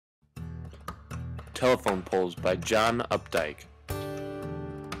telephone poles by John Updike.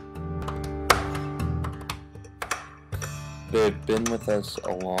 They've been with us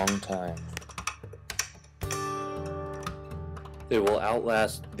a long time. They will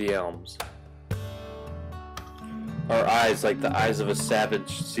outlast the elms. Our eyes, like the eyes of a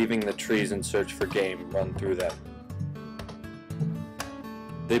savage sieving the trees in search for game, run through them.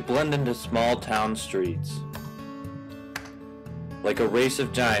 They blend into small town streets, like a race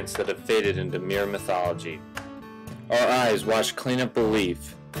of giants that have faded into mere mythology. Our eyes wash clean of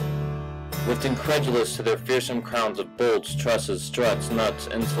belief, lift incredulous to their fearsome crowns of bolts, trusses, struts, nuts,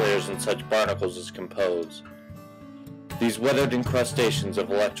 insulators, and such barnacles as compose these weathered incrustations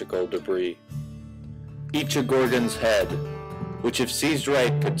of electrical debris. Each a Gorgon's head, which if seized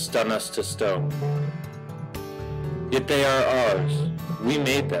right could stun us to stone. Yet they are ours. We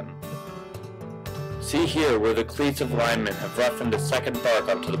made them. See here where the cleats of linemen have roughened a second bark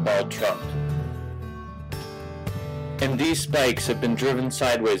onto the bald trunk. And these spikes have been driven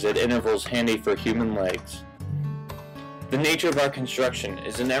sideways at intervals handy for human legs. The nature of our construction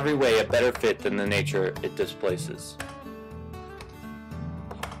is in every way a better fit than the nature it displaces.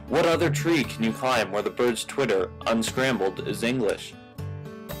 What other tree can you climb where the birds twitter, unscrambled, is English?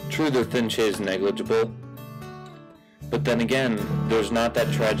 True, their thin shade is negligible, but then again, there's not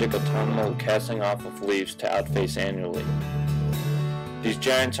that tragic autumnal casting off of leaves to outface annually. These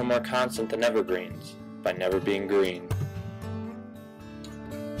giants are more constant than evergreens, by never being green.